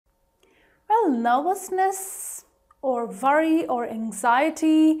Well, nervousness or worry or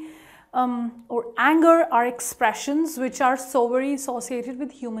anxiety or anger are expressions which are so very associated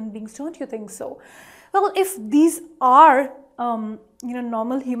with human beings, don't you think so? Well, if these are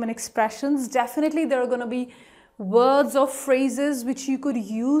normal human expressions, definitely there are going to be words or phrases which you could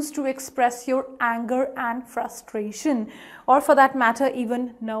use to express your anger and frustration, or for that matter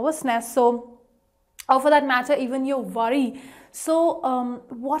even nervousness, so, or for that matter even your worry. So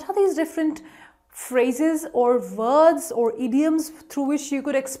what are these different phrases or words or idioms through which you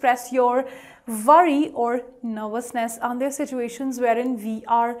could express your worry or nervousness? Are there situations wherein we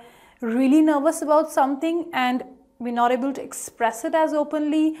are really nervous about something and we're not able to express it as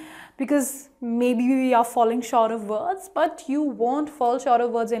openly because maybe we are falling short of words? But you won't fall short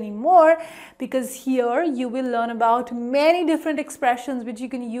of words anymore, because here you will learn about many different expressions which you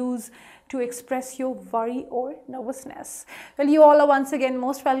can use to express your worry or nervousness. Well, you all are once again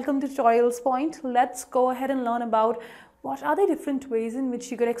most welcome to Tutorials Point. Let's go ahead and learn about what are the different ways in which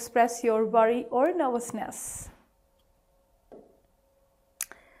you could express your worry or nervousness.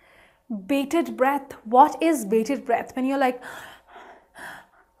 Bated breath. What is bated breath? When you're like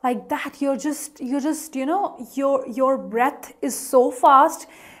that, you're just your breath is so fast,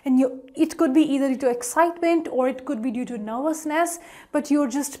 and it could be either due to excitement or it could be due to nervousness, but you're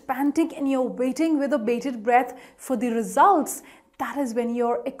just panting and you're waiting with a bated breath for the results. That is when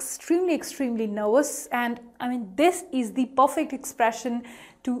you're extremely nervous, and I mean, this is the perfect expression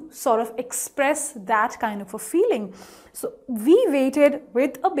to sort of express that kind of a feeling. So we waited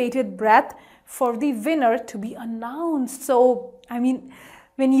with a bated breath for the winner to be announced. So I mean,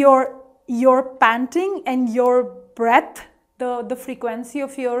 when you're panting and your breath, the frequency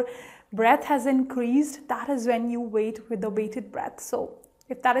of your breath has increased, that is when you wait with the bated breath. So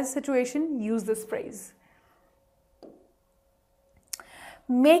if that is the situation, use this phrase.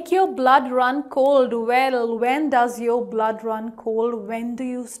 Make your blood run cold. Well, when does your blood run cold? When do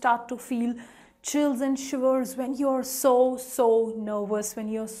you start to feel chills and shivers? When you're so nervous, when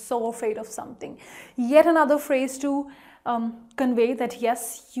you're so afraid of something. Yet another phrase to convey that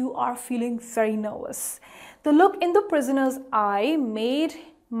yes, you are feeling very nervous. The look in the prisoner's eye made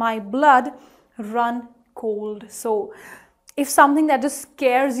my blood run cold. So if something that just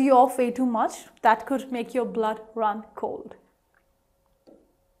scares you off way too much, that could make your blood run cold.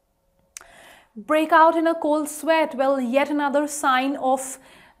 Break out in a cold sweat. Well, yet another sign of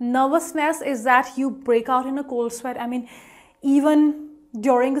nervousness is that you break out in a cold sweat. I mean, even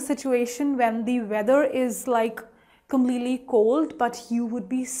during a situation when the weather is like completely cold, but you would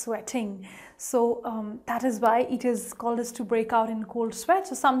be sweating. So that is why it is called as to break out in cold sweat.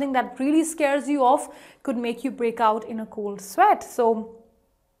 So something that really scares you off could make you break out in a cold sweat. So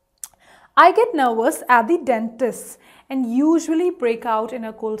I get nervous at the dentist and usually break out in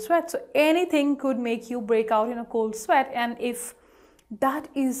a cold sweat. So anything could make you break out in a cold sweat, and if that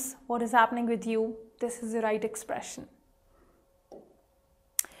is what is happening with you, this is the right expression.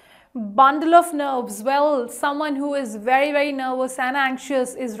 Bundle of nerves. Well, someone who is very nervous and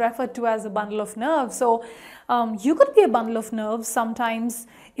anxious is referred to as a bundle of nerves. So you could be a bundle of nerves sometimes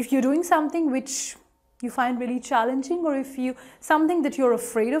if you're doing something which you find really challenging, or if something that you're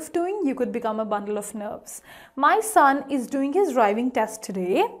afraid of doing, you could become a bundle of nerves. My son is doing his driving test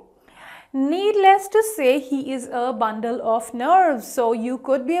today. Needless to say, he is a bundle of nerves. So you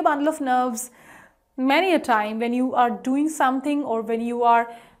could be a bundle of nerves many a time when you are doing something, or when you are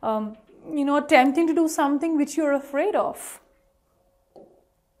attempting to do something which you're afraid of.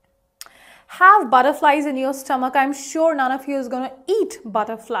 Have butterflies in your stomach. I'm sure none of you is going to eat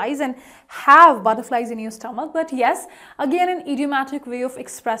butterflies and have butterflies in your stomach. But yes, again, an idiomatic way of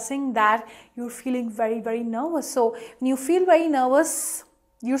expressing that you're feeling very nervous. So when you feel very nervous,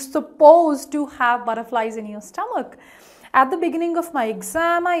 you're supposed to have butterflies in your stomach. At the beginning of my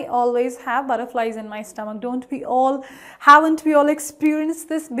exam, I always have butterflies in my stomach. Haven't we all experienced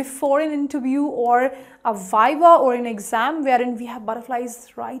this before an interview or a viva or an exam wherein we have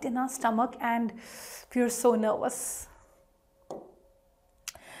butterflies right in our stomach and we're so nervous?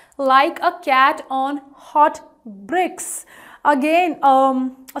 Like a cat on hot bricks. Again,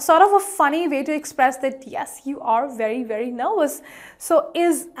 a sort of a funny way to express that yes, you are very nervous. So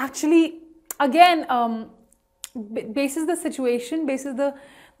is actually, again, basis the situation, basis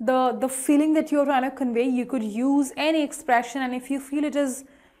the feeling that you're trying to convey, you could use any expression. And if you feel it is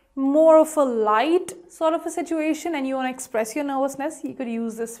more of a light sort of a situation and you want to express your nervousness, you could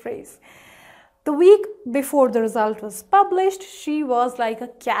use this phrase. The week before the result was published, she was like a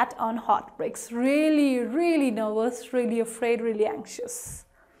cat on hot bricks. Really nervous, really afraid, really anxious.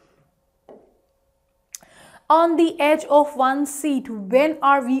 on the edge of one seat. When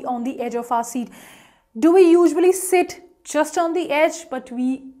are we on the edge of our seat? Do we usually sit just on the edge? But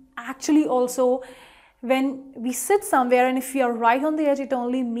we actually also, when we sit somewhere and if we are right on the edge, it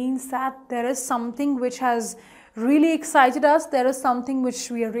only means that there is something which has really excited us, there is something which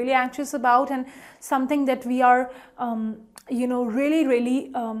we are really anxious about, and something that we are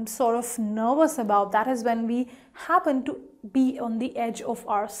really sort of nervous about. That is when we happen to be on the edge of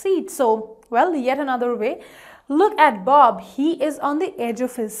our seat. So, well, yet another way. Look at Bob. He is on the edge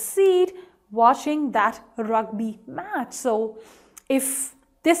of his seat watching that rugby match. So, if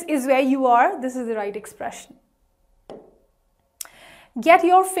this is where you are, this is the right expression. Get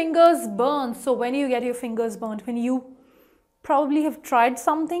your fingers burned. So when you get your fingers burned, when you probably have tried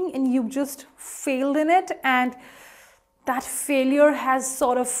something and you've just failed in it, and that failure has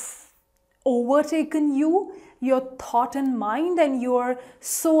sort of overtaken you, your thought and mind, and you're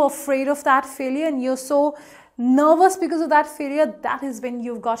so afraid of that failure and you're so nervous because of that failure, that is when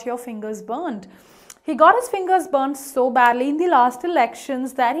you've got your fingers burned. He got his fingers burned so badly in the last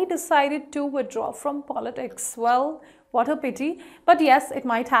elections that he decided to withdraw from politics. Well, what a pity. But yes, it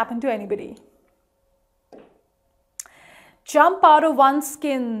might happen to anybody. Jump out of one's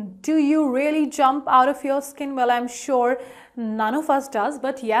skin. Do you really jump out of your skin? Well, I'm sure none of us does.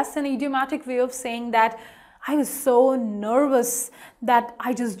 But yes, an idiomatic way of saying that I was so nervous that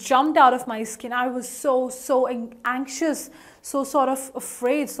I just jumped out of my skin. I was so anxious, so sort of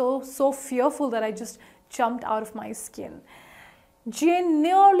afraid, so fearful that I just jumped out of my skin. Jane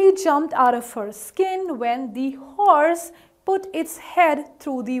nearly jumped out of her skin when the horse put its head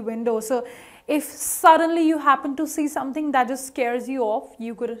through the window. So if suddenly you happen to see something that just scares you off,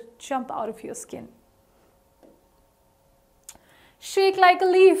 you could jump out of your skin. Shake like a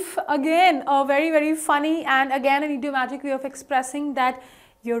leaf. Again, a very funny and again an idiomatic way of expressing that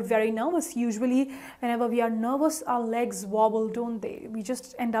you're very nervous. Usually whenever we are nervous, our legs wobble, don't they? We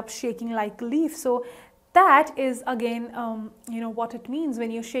just end up shaking like a leaf. So that is again, what it means.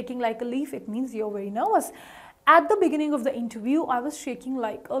 When you're shaking like a leaf, it means you're very nervous. At the beginning of the interview, I was shaking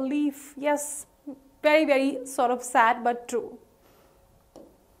like a leaf. Yes, very sort of sad, but true.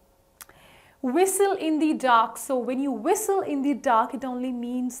 Whistle in the dark. So when you whistle in the dark, it only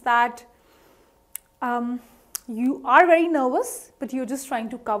means that you are very nervous, but you're just trying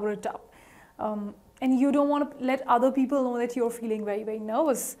to cover it up. And you don't want to let other people know that you're feeling very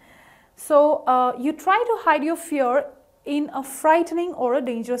nervous. So you try to hide your fear in a frightening or a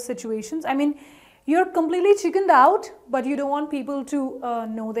dangerous situations. I mean, you're completely chickened out, but you don't want people to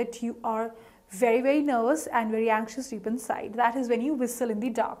know that you are very nervous and very anxious deep inside. That is when you whistle in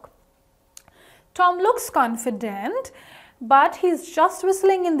the dark. Tom looks confident, but he's just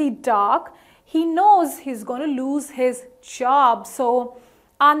whistling in the dark. He knows he's going to lose his job. So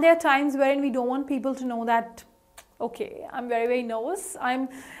aren't there times wherein we don't want people to know that, okay, I'm very nervous.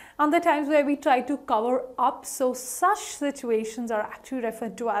 Aren't there times where we try to cover up? So such situations are actually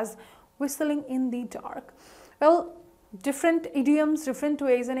referred to as whistling in the dark. Well, different idioms, different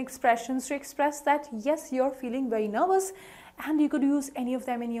ways and expressions to express that yes, you're feeling very nervous, and you could use any of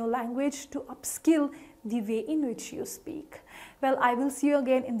them in your language to upskill the way in which you speak. Well, I will see you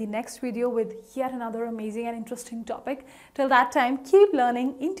again in the next video with yet another amazing and interesting topic. Till that time, keep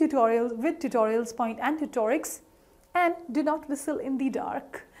learning in tutorials with Tutorials Point and Tutorix, and do not whistle in the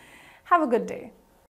dark. Have a good day.